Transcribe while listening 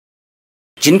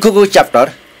जिनको च्याप्टर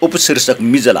उपशीर्षक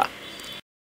मिजला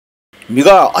मिग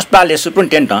अस्पतालले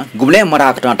सुप्रिन्टेन्डेन्ट गुम्ले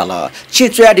मराक टल छि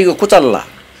चुयाडीको कुचल्ला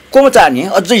कोमचानी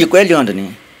अझै यो कोइ ल्याउँदैन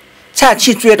छा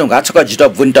छि चुया ढुङ्गा छक जिट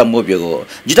बुन्टा मोबिएको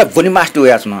जिट बुनि मास्टु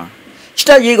यास्न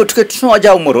छिटा येको ठुके छु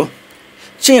अजाउ मरो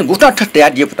छि गुटा ठट्या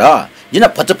दिएपट जिना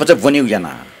फच फच बुनि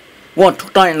उयाना वो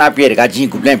ठुक्टा नापिएरका जि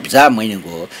गुम्ले बिजा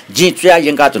मैनेको जि चुया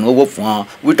यंगा जनो वो फ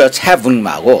उट छा बुन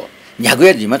मागो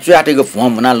न्यागुया जिमा चुयाटेको फ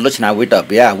मना लछना उट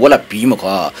बिया वला बिम ख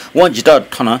वो जिट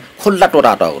ठन खुल्ला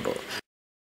टोरा टगो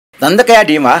दन्दकया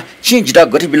डिमा छि जिट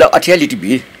गठिबिल अठ्यालिटी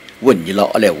बि वो निल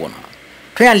अले वना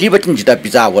ठया लिबटिन जिट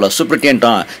बिजा वला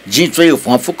सुप्रिन्टेन्डेन्ट जि चुय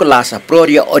फ फुक लासा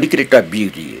प्रहरी अधिकृत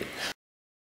बिरी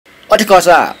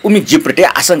अठिकसा उमि जिप्रटे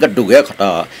आशंका डुगे खट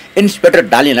इन्स्पेक्टर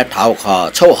डालिना ठाउ ख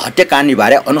छौ हत्याकाण्ड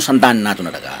बारे अनुसन्धान नाचुन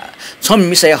लगा छम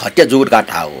मिसय हत्या जुगुरका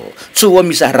ठाउ छु वो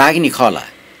मिसा रागिनी खला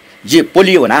जे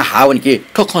पोलियो ना हावन के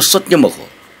ठोख सत्य मखो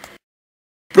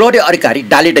प्रहरी अधिकारी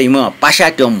डाले दैम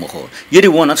पाशाट्यम मखो यदि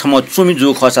वन छम चुमि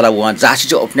जु खसला व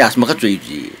जासी उपन्यास मख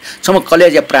चुइजी छम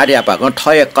कलेज प्राध्यापक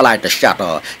ठय कलाट स्याट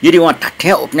यदि व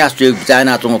ठाठ्या उपन्यास चुइ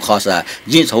जाना चुङ खसा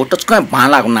जि छौ टचक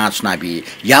भालाको नाच नाबी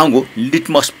याङगो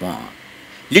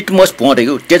लिटमस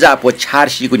पढेको तेजापो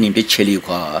छारसीको निम्ति छेलियो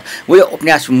ख व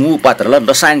उपन्यास मु पात्रल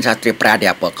रसायन शास्त्र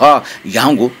प्राध्यापक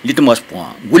याङगो लिटमस प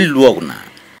गुल्लुगना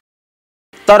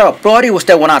तर प्रहरी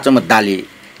उस्ता वनाचम दाले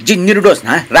जि निर्दोष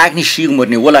ना राग्नी सिग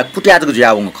मर्ने वला कुट्याजको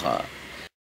ज्याउङ ख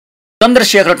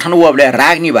चन्द्रशेखर ठनुवले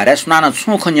राग्नी बारे सुनाना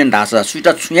छु खन्यन ढासा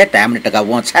सुइटा छुया टाइमले टका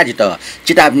व छाजित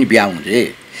चितावनी ब्याउङ रे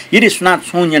यदि सुना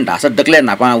छुन्यन ढासा डक्ले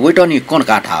नापा वेटनी कोन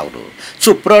काठाउरो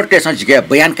छु प्रोटेक्सन जिके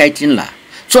बयान काइ चिन्ला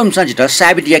सोमसा जित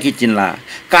साबिटिया कि चिन्ला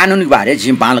कानुनी बारे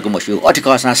जिम बालको मस्यु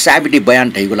अठिकसा साबिटी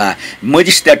बयान थैगुला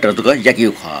मजिस्ट्रेटहरुको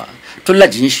याकिउ ख ठुल्ला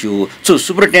जिन्स्यु छु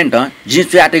सुप्रिन्टेन्डेन्ट जि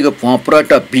च्याटेको फ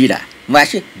प्रोट बिला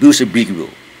मासे दुस बिग्यो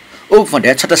ओ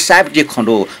फन्डे छट साबिटी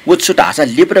खण्डो उछुट आशा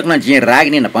लिप्रक्न जि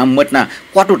राग्ने नपा मटना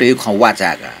क्वाटुटे ख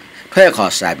वाचागा ठय ख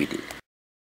साबिटी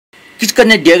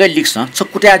किचकने डेगा लिक्स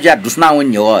छकुट्या ज्या दुस्ना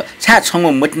वन यो छा छंग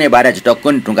मटने बारे जित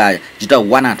कोन टुंगा जित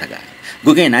वाना ठगा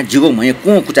गुगेना जिगो मय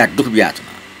को कुचा दुख ब्याच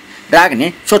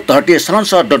राग्ने सो धर्टे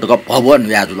सरंस डटक भवन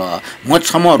व्याजुल म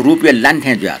छम रुपे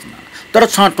लान्थे ज्याच तर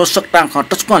छ तो सक्ता ख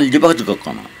टचकन लिबक जग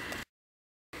कन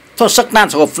तो सक्ता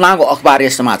छ फ्लागो अखबार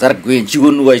समाचार गए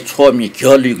जिगो नुय छोमी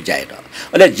घ्यलिक जाएर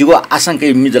अले जिगो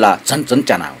आशंकै मिजला झन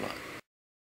चाना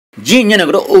जी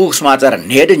नेनगरो ओ समाचार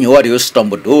नेड न्युवारियो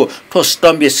स्टम्ब दो ठो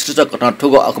स्टम्बे शीर्षक न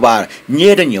ठुगो अखबार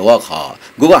नेड न्युवा ख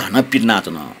गुगो हन पिना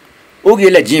चन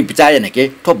ओगेले जी बिचाय नके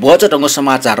ठो बजटंग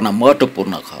समाचार न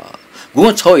महत्वपूर्ण ख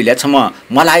गु छोइले छम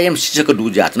मलायम शीर्षक दु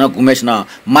जाचन गुमेस न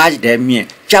माज डेमी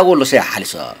च्यागो लसे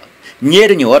हालिस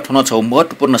नेड न्युवा ठन छौ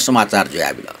महत्वपूर्ण समाचार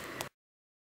जोयाबिल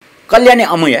कल्याणी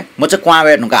अमय मच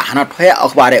क्वावे नुका हन ठय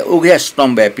अखबार ओगे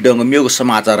स्तम्बे पिडंग मेगो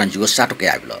समाचार जिगो साटके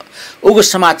आबिल ओगो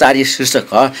समाचारी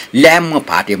शीर्षक ल्याम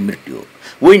फाटे मृत्यु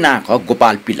वइना ख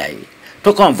गोपाल पिलाई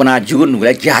ठोक वना जिगो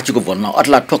नुले ग्याचुको भन्न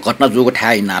अटला ठोक घटना जोगो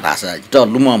ठाइ ना रासा ज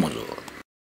लुममजो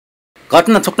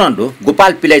घटना छोक्नदो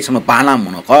गोपाल पिलाई छम बाला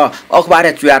मुनो ख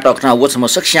अखबार चुया टक्ना वो छम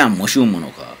सक्ष्या मसु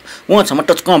मुनो ख वो छम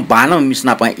टचक बाला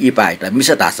मिसना प इ पाइटा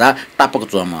मिस दासा टापक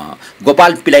चम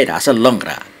गोपाल पिलाई रासा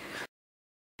लंगरा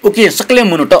ओके सकले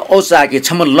मुनो त औसा के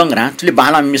छम लंगरा तुले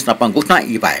बाला मिसना प गुठना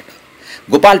इ पाइटा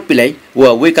गोपाल पिलाई व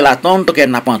वेकला तन टके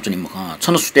नापा चुनि मुख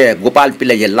छन सुटे गोपाल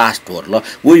पिलाई लास्ट होर ल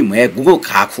वइ मय गुगो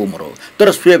खाखु मरो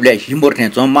तर सुएबले हिमोर थे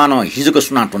च मानो हिजको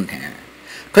सुना टन थे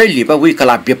खैली प वइ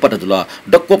कला बेपट दुल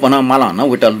डक्को पन माला न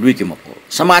वेट लुइके मको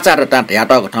समाचार ता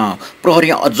ढ्याटा गठ प्रहरी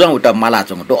अझ उट माला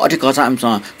चंग तो अठि खसा आमस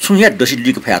सुया दसि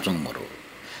लिक फ्या चंग मरो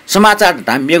समाचार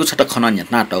ता मेगु छट खन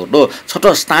न्यतना टो छट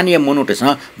स्थानीय मनुटेस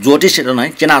ज्योतिष न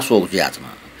केना सोग ज्याचन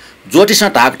ज्योतिष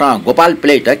ढाक्ट गोपाल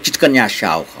प्लेट चिचकन्या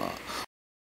शाव ख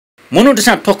मनुटेस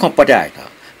ठोख पट्याएट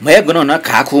मय गुन न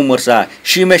खाखु मर्सा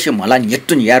सिमेसे मला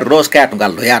नेटुन या रोसका टुगा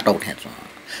लोया टौठेछ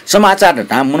समाचार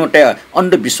ता मनुटे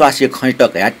अन्धविश्वासी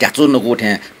खैटक या ट्याचो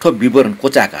नगोठे ठो विवरण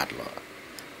कोचा काट्ल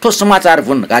ठो समाचार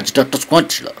वन गाज टचकोन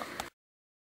छिल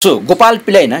सो गोपाल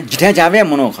पिलाई न जिठ्या जावे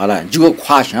मनो खला जिगो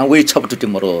ख्वास वइ छपटुटी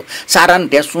मरो सारान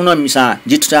ते सुन मिसा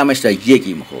जिठ्यामेस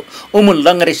येकी मखो ओम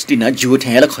लंगरे स्टी न जिगो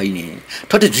ठ्याल खैने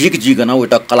ठटे जिग जिग न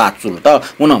वट कला चुल त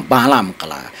उन बालाम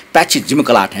कला प्याछि जिम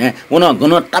कला ठे उन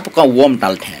गन टपक वम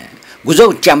टाल ठे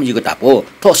गुजौ च्यामजिको टापो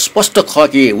ठो स्पष्ट ख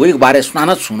कि वइ बारे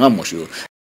सुनान सुन मस्यो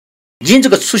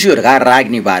जिन्जको सुसिहरुका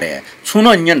राग्नी बारे छुन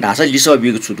न्यन ढासा लिसो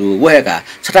बिगु छुटु वहेका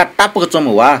छटा टापक चम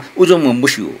वा उजम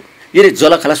मुस्यो यरे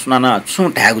जलखला सुनाना छु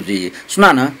ढागुजी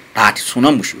सुनाना ढाठी सुन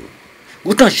मुस्यो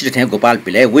गुठ सिथे गोपाल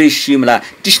पिले वइ सिमला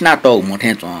तिस्ना टौ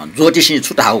मोठे च ज्योतिषी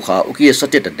छुटाउ ख उकि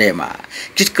सत्य डेमा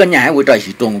किचकन्या वटा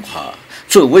हिटोङ ख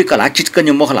저 왜까라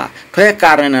기츠건이 먹라 토에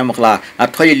까르나 먹라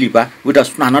토에 리바 우다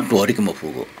수나나 도리게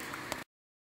먹고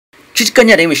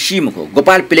기츠건이 되면 심고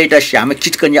고발 플레이터 샤면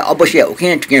기츠건이 어버시에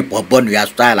오케이 그냥 법번 위아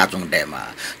스타일라 정대마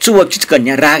저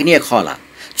기츠건이 라그니에 커라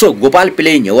저 고발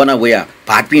플레이 여나 왜야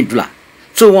바빈 둘라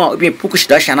저와 비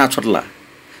포크시다 샤나 쳤라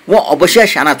와 어버시에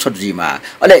샤나 쳤지마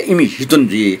알레 이미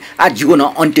히든지 지고는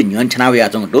언제 년차나외야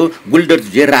정도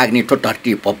굴더지 라그니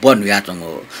토터티 법번 위아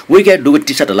정도 we게 누구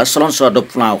티셔츠라 살론서도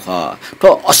플라우카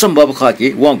또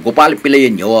어썸버버카기 원 고발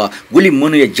플레이 여와 굴리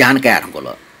문의 जानकारी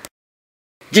걸어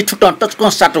जी ठुक्टन टचको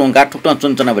साटोंगा ठुक्टन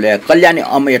चुनचना बले कल्याणी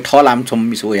अमय ठलाम छम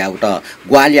मिसो याउट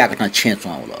ग्वालिया कन छेचो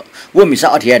होला वो मिसा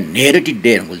अठिया नेरेटिड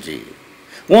डे गुलजी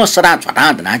वो सरा छटा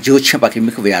दना जिगो छेपाकी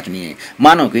मिखु याजनी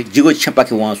मानव के जिगो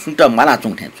छेपाकी वो सुन्ट माला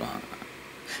चुङथे छ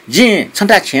जी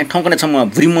छन्टा छे ठौकने छम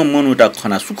भ्रिम मनु त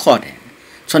खना सुखटे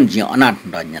छन जी अनाथ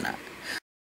दन्यना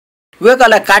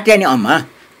वेकाला काट्यानी अम्मा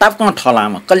तापकन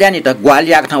ठलाम कल्याणी त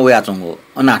ग्वालिया कन वया चंगो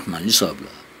अनाथ न लिसबल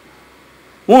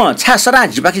वो छा सरा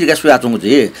जिबाकी जगा सुया चंगो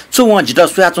जे छु वो जिटा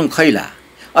सुया चंग खैला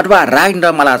अथवा रागिन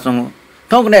मला चंगो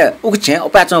ठौकने उकछे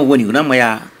अपा चंग वनि गुना मया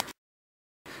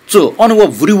छु अनुभव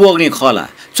भुरी वग्ने खला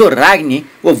छु रागिनी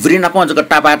वो भुरी न पञ्चक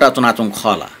टापाटा चना चंग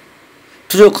खला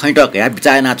तुजो खैटक या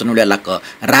बिचायना चनुले लक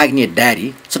रागिनी डायरी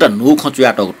छटा नो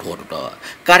खचुया टक ठोट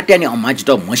कार्ट्यानी अम्मा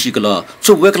जिटा मसिकल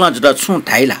छु वेकला जिटा छु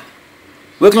ढाइला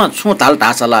वेकला छु ताल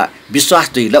तासला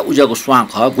विश्वास दैला उजको स्वाङ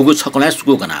ख गुगु छकला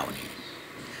सुगु गनाउनी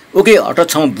ओके अट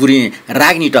छम बुरी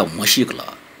रागिनी त मसिकल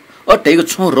अटेको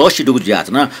छु रसी दुगु ज्याच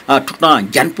न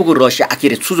ठुक्न ज्ञानपुको रसी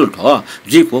आखिर सुजुल ठ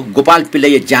जेको गोपाल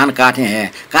पिल्लै जान काठे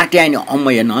कार्ट्यानी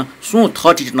अम्मा न सु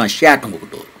 30 न स्याटुगु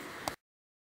दो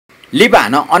लिबा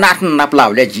न अनाथ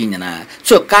नापलाउले जिनना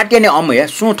सो कार्ट्यानी अम्मा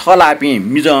सु थला पि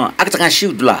मिज आकचका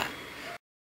सिउदुला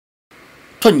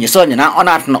त निस जना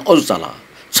अनाथ न अजुला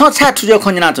छ छा ठुजो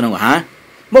खनिना चनु हा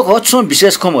म खो छु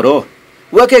विशेष खमरो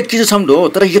वेके किज छमदो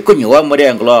तर यको न्यवा मरे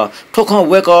अंगल ठोख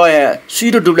वेक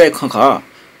सिरो दुब्ले खख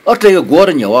अटे गोर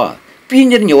न्यवा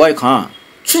पिन्जर न्यवा ख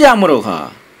छुया मरो ख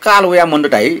काल वया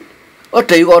मन्डटाइ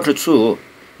अटे अट छु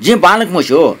जे बालक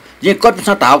मसो जे कटछ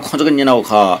ताव खजक निनाउ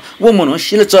ख वो मनु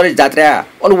सिल चरे जात्रा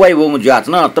अलवाइ वो मुजात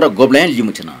न तर गोब्लेन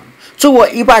लिमुछन छु वो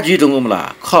इबा जी दंगमला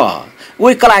ख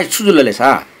वे कलाइ छुजुलले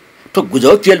सा तो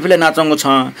गुजो केलफले नाचंगो छ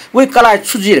वे कलाइ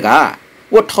छुजिरगा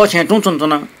वो ठछे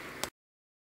टुचन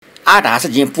आठ हास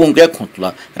जे पुङके खुतल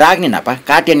राग्ने नापा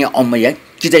काट्यानी अम्मया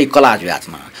किजै कला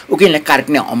ज्याचमा उकिले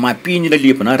काट्ने अम्मा पिनले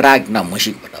लिपन राग्ना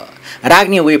मसिकबाट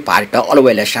राग्ने वे पार्ट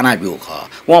अलवेले साना बिउ ख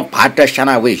व पार्ट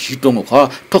साना वे हिटोङो ख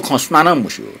ठोख स्नान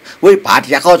मुस्यो वे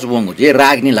पार्ट याकज वंगो जे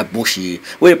राग्नेला बोसी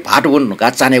वे पार्ट वनका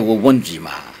चाने वो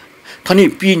वनजीमा थनी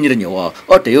पिनले न्यव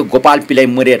अटे गोपाल पिलाई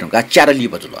मरेरका चारली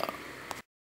बजुल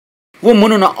वो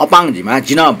मनु न अपाङजीमा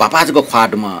जिन बापाजको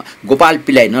ख्वाडमा गोपाल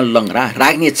पिलाई न लंगरा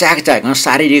राग्ने चाक चाक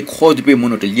शारीरिक खोदपे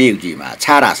मनुट लिएजीमा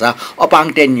छारासा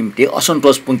अपाङटे निम्ति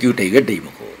असन्तोष पुङ्क्युटे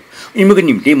दैमखो इमुको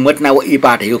निम्ति मटना व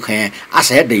इपाटे खे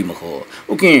आशा दैमखो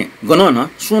उके गन न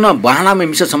सुन बहानामे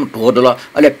मिस सम ढोडल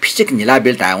अले फिसिक निला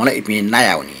बेल्टा वना इपि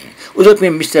नायाउनी उजो पे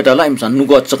मिस्टर ल इमसन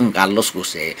नुगो चकन कालसको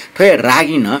से थय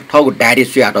रागिन ठगु डायरी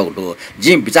सुयाटो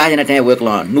जि बिचायना टे वेकल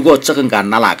नुगो चकन का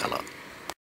नाला कल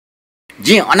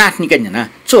जी अनाथ निकन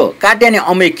छो काट्याने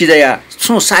अमे किजया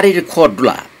छु शारीरिक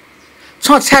खोडुला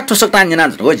छ छाटो सक्ता जना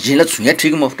हो जिला छुया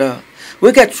ठीक मफ्ट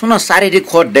वेका छुन शारीरिक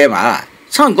खोड देमा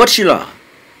छ गठसिल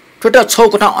छोटा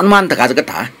छौकोटा अनुमान धगाज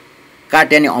गटा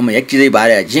काट्याने अमे किजै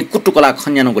बारे जि कुटुकला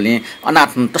खन्यानो गोले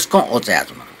अनाथ तस्क ओचाया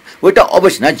जुन वेटा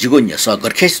अवश्य न जिगो न्यस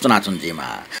गरखेस तना चुन जिमा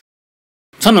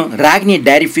छन रागनी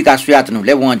डायरी फिका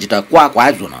सुयातनुले व जिता क्वा क्वा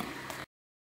जुन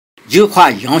जिउ खा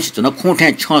यौंस न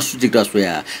खोठे छ सुजिक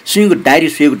दसया सिंग डायरी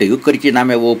सुयगु दे करके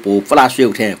नामे वो पो फला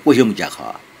सुयगु थे कोहिम जाख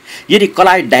यदि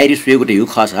कला डायरी सुयगु दे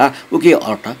खसा उके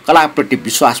अर्थ कला प्रति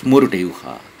विश्वास मोरु दे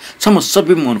ख छम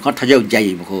सबै मन ख ठजौ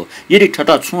जाई मखो यदि ठट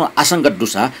छु आशंक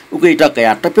दुसा उके त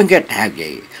कया टपंके ढाग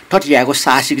गए ठटियाको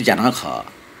साहसिक जना ख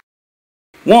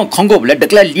वो खंगो बले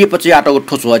डकला लिएपछि आटो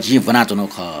ठोचो जी बना चनो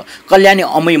ख कल्याणी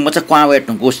अमै मच क्वावे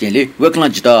टंगोसले वेकल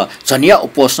जित जनिया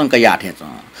उपोषण कया थे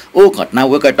छ ओ घटना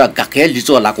वेकट गाखे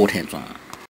लिचो लाको थे छ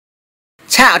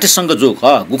छा अटसँग जो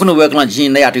ख गुखन वेकल जी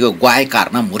नै आटेको ग्वाय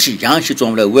कारण मुर्सी यासी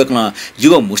चोमले वेकल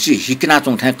जिगो मुर्सी हिकना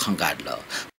चों थे खंगाड ल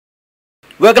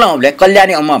वेकल अमले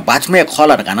कल्याणी अम्मा बाछमे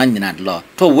खलर गाना निना ल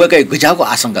थो वेकै गुजाको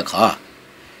आशंका ख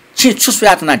छि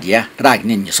छुस्यातना दिया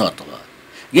राग्ने निसत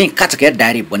यही काचके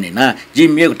डायरी बनेन जी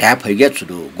मेग ढ्याप फैगे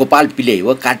छुदु गोपाल पिले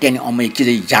हो काट्यानी अमै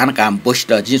किजै जान काम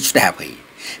बस्ट जी छुटा फै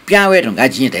प्यावे ढंगा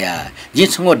जी दया जी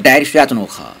छंगो डायरी सुयातनो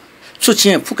ख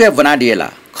सुछि फुके बना दिएला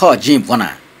ख जी बना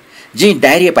जी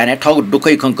डायरिया पाने ठग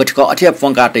दुखै खं गठक अठिया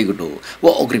पंका टैगुडो वो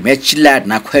ओग्रिमे चिल्ला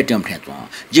ना खैटम ठेचो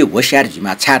जे होशियार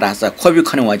जिमा छारा छ खबि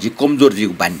खनवा जी कमजोर जी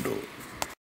बान्डो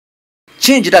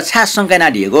छि जिता छा संकैना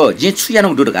दिएको जे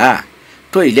छुयानु दुडगा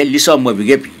टोइले लिस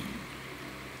मबिगे पि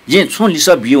जे छु लिस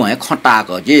बिउ है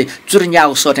खटाको जे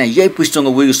चुरन्याउ सटे यही पुस्तंग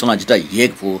वयु सला जिता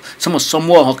एक फो सम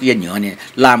समूह हक ये न्यने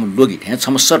लाम लोगी थे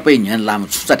सम सरपै न्यन लाम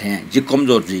छुचा थे जे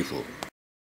कमजोर जी फो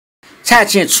छा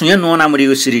छि छुया नोना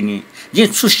मरियो सिरिनी जी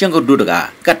सुस्यंग दुडगा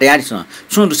का तयारी छ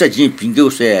छु दुसे जी पिंगे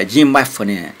उसे जी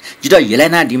माफने जिदा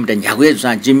येलाना दिमते न्यागुए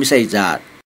जा जी मिसाइ जा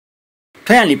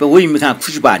थया लिपे वइ मिखा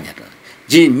खुशबा न्या त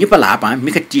जी निपल आपा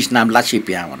मिख 30 नाम लाछि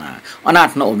प्यावना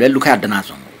अनाथ न ओले लुखा दना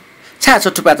छंग छा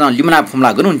छ थुपा त लिमना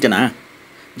फमला गनुन तेना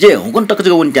जे हुकुन तक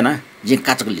जग उन तेना जी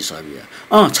काचक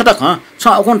लिसबिया छटक छ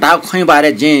अकुन ता खै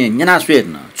बारे जे न्याना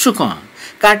स्वेन छु ख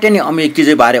काटेनी अमे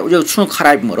किजे बारे उजो छु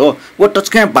खराब मरो वो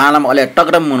टचके बालाम अले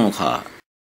टगरम मनु ख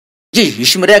जी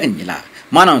हिस्मरेग निला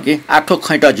मानौ कि आठो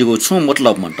खैटा जिगो छु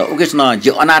मतलब मन त उकेस न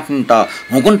जे अनाथ त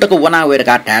हुकुन तक वना वेर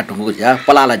का टा ढुगु ज्या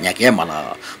पलाला न्याके मल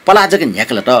पला जग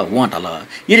न्याकल त वटल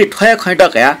यदि ठय खैटा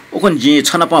कया उकुन जी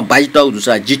छनप बाइटौ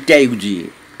जुसा जिट्याइ गुजी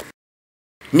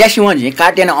न्यासिवा जी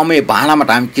काटेन अमे बालामा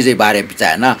टाम किजे बारे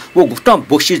बिचाएन वो गुष्ट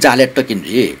बोक्सी जाले टकिन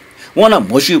रे वना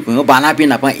मोसी पुङो बानापि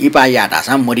नपा इपा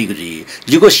याटासा मरिगुजी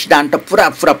जिगो सिद्धान्त पुरा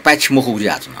प्याच मुखु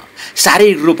जाछन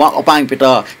शारीरिक रूपमा अपाङ पेट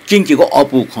किंकीको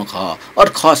अपु खख और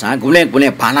खसा गुले गुले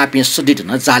बानापि सदिट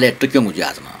न जाले टक्यङ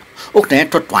जाछन उक्ने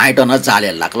त ट्वाइट न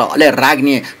जाले लाग्ल अले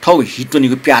राग्ने ठौ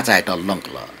हिटोनीको प्याचाइ त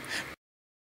लंकल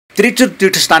त्रिचुर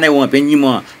तीर्थस्थाने व पे निम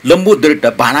लम्बु दृट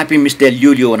बानापि मिस्ते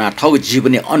लियो न ठौ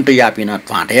जीवने अन्त यापिन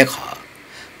ट्वाटे ख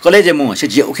कलेजे मो से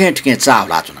जे उखे ठके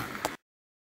चावला चुना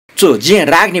चो जे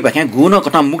राग्ने भखे गुण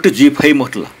कथा मुक्त जी फै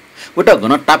मोटला उटा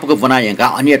गन टापको बनाएका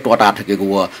अन्य टोटा ठकेको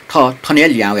व ठने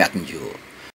ल्याउ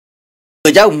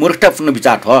याकिन्जो जाउ मूर्खतापूर्ण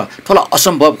विचार ठोला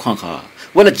असम्भव खख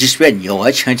वला जिस्पे न्यो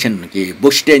छछन के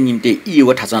बोस्टे निम्ते इ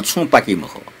व ठासा छु पाकी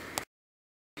मख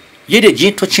यदि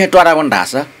जी ठोछे टोरा वन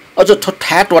ढासा अझ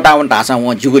ठोठा टोटा वन ढासा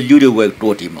व जुगो ल्युड्यो व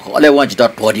टोटी मख अले व जित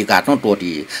टोटी काट्नु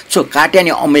टोटी सो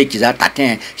काट्यानी अमे किजा ताटे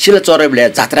सिल चरेबले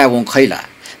जात्रा व खैला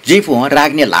जीपो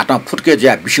राग्ने लाटा फुटके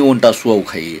ज्या बिसुन्त सुौ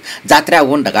खै जात्रा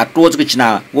हुन ढका टोजको चिना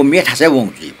वो मेठासे वङ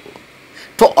जीपो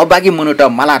तो अबागी मनुट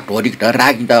माला टोरिक त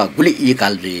रागिन त गुली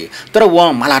इकाल रे तर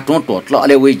व माला टोटल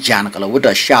अले वे ज्यान कल वट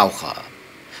स्याउ ख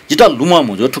जित लुम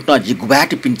मुजो ठुक्न जी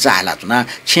गुबाटी पिन्चाला चुना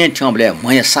छे ठ्यबले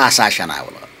मय सासा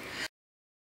सनावल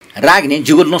राग्ने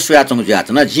जुगुल न सुया चंग ज्या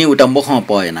चुना जी उटा मुख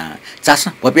पयना चास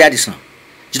भपियादिस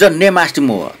जित ने मास्ति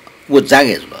मो वो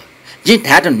जागे जुल जी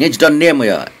थाट ने जित ने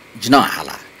मय जिन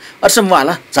हाला अर्सम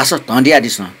वाला जास तंडिया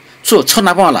दिस सो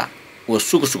छना पाला वो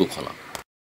सुकु सुकु खल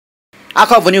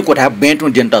आखा बनि कोठा बेटु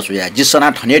देन्टा सुया जिसना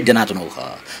ठने देना चुनो ख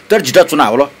तर जिटा चुना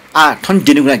होला आ ठन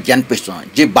दिनुगुना ज्ञान पेस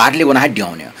जे बारले गना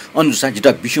हाड्याउने अनुसा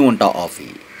जिटा बिसुन्टा अफि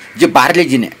जे बारले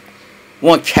जिने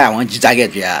व ख्या व जिजागे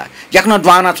ज्या याक्न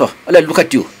द्वाना छ अले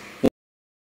लुकाट्यु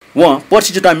व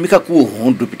पर्सि जिटा मिका कु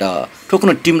हुन दुपिटा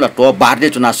ठोक्न टिमला तो बारले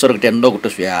चुना सरगटे नगुट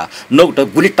सुया नगुट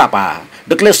गुली टापा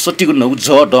डक्ले सटिगु नउ ज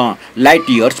द लाइट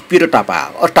इयर्स पिर टापा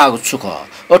अटागु सुख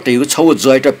अटेगु छौ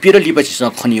जयट पिर लिपछि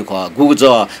स खनियो ख गुगु ज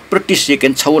प्रति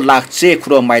सेकेन्ड 6 लाख चे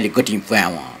खुरो माइले गति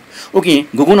प्याव ओके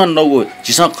गुगुन नउ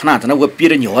जिस खना तना व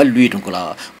पिर नि हल लुइ ढुकला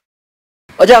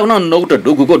अजाउन नउट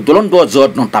डुगुको दोलन दो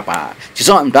ज न टापा जिस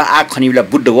अमदा आ खनिला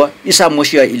बुद्ध व ईसा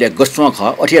मसिया इले गस्व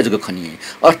ख अठिया जग खनि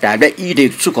अटाबे इ दे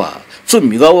सुख सु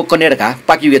मिगाव कनेरका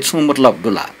पाकिवे छु मतलब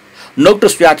दुला नौट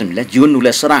स्व्यातनले जीवन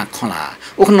नुले सरा खला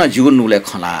उखन जीवन नुले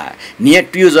खला निय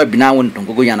ट्युज बिनाउन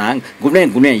टंगको याना गुने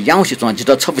गुने याउसी छ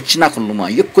जित छप चिना खलुमा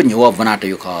यक्को न्यव बनाट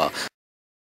यो ख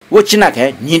वो चिना खे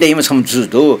निदैम छम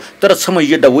जुदो तर छम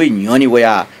यड वइ न्यनि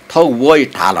वया ठौ वइ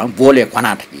ठाल बोले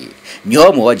खना ठकी न्य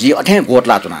मोजी अठे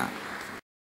गोटला चुना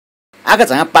आगा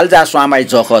जहाँ पाल्जा स्वामाई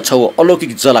जख छौ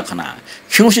अलौकिक जल खना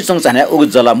खिउसी चंगचाने उग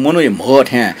जल मनुइ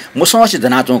मठे मुसौसी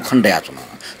जना चौ खण्डया चुना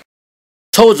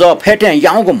छौ ज फेटे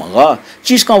याउको मग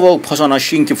चिस्क वो फसन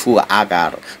सिंकी फु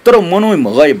आकार तर मनुइ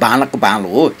मगै बालक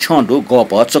बालो छंडु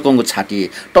गप चकंगु छाती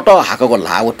टट हाकको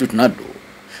लाव टुट्न दु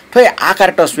थै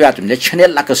आकार त सुयातुले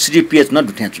छनेलाक श्रीपिए न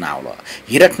दुठे चुनावल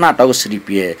हिरठना टग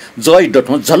श्रीपिए जय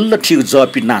डठो जल्ल ठीक ज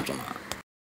पिना चुना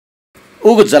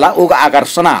उग जला उग आकार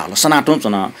सनाटो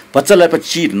चुना बच्चले प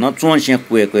चिर न चोनसे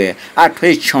कुए आ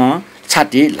थै छ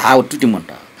छाती लाव टुटी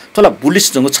मन्ट थला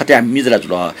बुलिस जंगु छट्या मिजला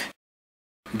जुल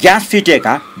ग्यास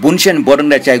फिटेका बुनसेन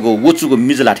बरनले चाइगो वचुको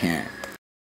मिजला थे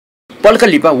पल्क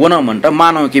लिपा वन मन्ट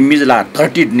मानव कि मिजला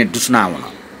धरती ने दुसना वन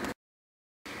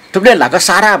थुप्ले लाग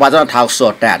सारा बाजा थाउ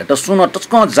सट्यार त सुन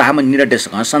टस्क जाम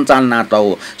निर्देशक सञ्चालना त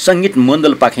संगीत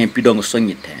मण्डल पाखे पिडंग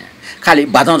संगीत थे खाली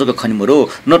बाजाजको खनिमरो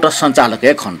न त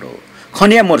सञ्चालकै खण्डो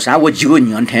खनिया मोरसा वो जिगो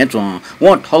न्यन ठे चो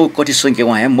वो ठौ कति संख्या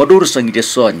वहाँ मधुर संगीत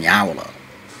स न्यावल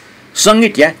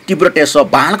संगीत या तीव्रते स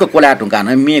बालको कोला टुंगा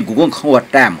न मे गुगुङ खव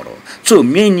टामरो छु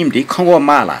मे निम्ति खव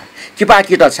माला किपा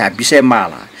किता छ विषय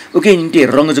माला उके निम्ति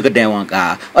रंगजग देवका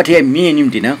अथे मे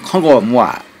निम्ति न खव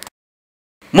मुआ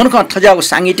मनख थजाको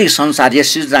सांगीतिक संसार या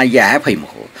सिर्जना या फैम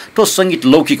हो तो संगीत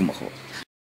लौकिक हो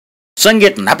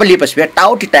संगीत नापली पसबे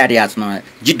टाउटी टारी आछन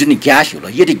जिडुनी ग्यास हो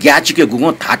यदि ग्याचुके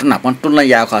गुगो थाटु नापन टुल्न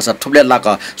या खस थुबले लाक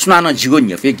सुनान जिगो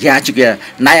न्यफे ग्याचुके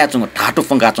नाया चंग थाटु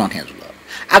फंगा चं थे जुल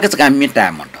आगचका मिटा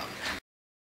मन्ट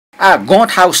आ गौ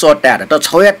ठाउ स टार त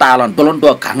छवे तालन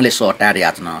दोलन्डो घाङले स टारी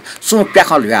आछन सु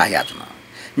प्याखल या याछन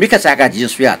मिका चाका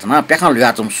जिस याछन प्याखल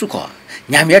या चं सुख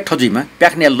न्यामे ठजुइमा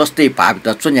प्याक्ने लस्ते भाव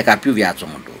त चन्याका पिव्या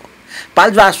चंगो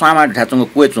पाल्जवा स्वामा ढाचंगो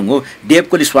कोए चंगो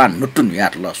देवकोली स्वा नुट्टु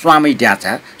न्याटल स्वामी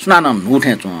ड्याचा सुनान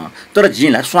नुठे चं तर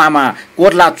जिला स्वामा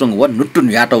कोरला चंगो नुट्टु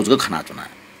न्याटौजको खना चुना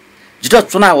जिट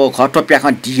चुना हो खट प्याख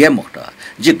दिए मक्त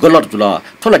जि गलत जुल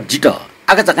थोला जिट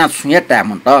आगा चका सुया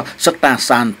टामन त सक्ता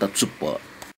शान्त चुप्प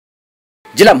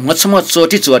जिला मछम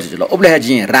चोटी चोटी जुल ओब्ले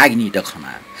जि रागिनी त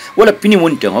खना ओला पिनि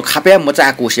मुन्टे हो खापया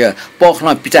मचाको से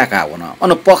पखला पिचाका होन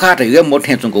अन पखाट हे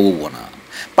मोठे चंगो होन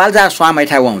पाल्जा स्वामै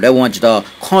था वले वंज त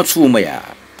खछु मया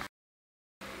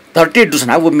धरती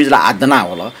दुसना वो मिजला आदना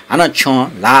होला हन छ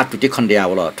ला टुटे खण्डिया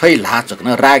होला थै ला चकन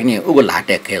राग्ने उगो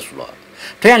लाटे खेसुल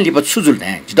थयान लिप सुजुल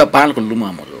ने जित बालको लुमा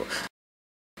मरो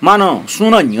मानो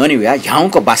सुन न्यनि या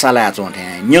याउको बासाला चोथे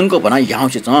न्यंको बना याउ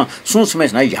छ सु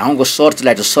समेस न याउको सर्च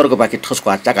लाइट सर्ग बाकी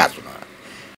ठसको चाका जुन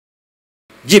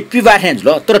जे पिबाथे जुल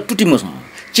तर टुटी मस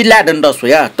चिल्ला दण्ड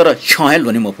सोया तर छहेल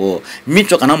भनि मपो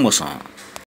मिचो कन मस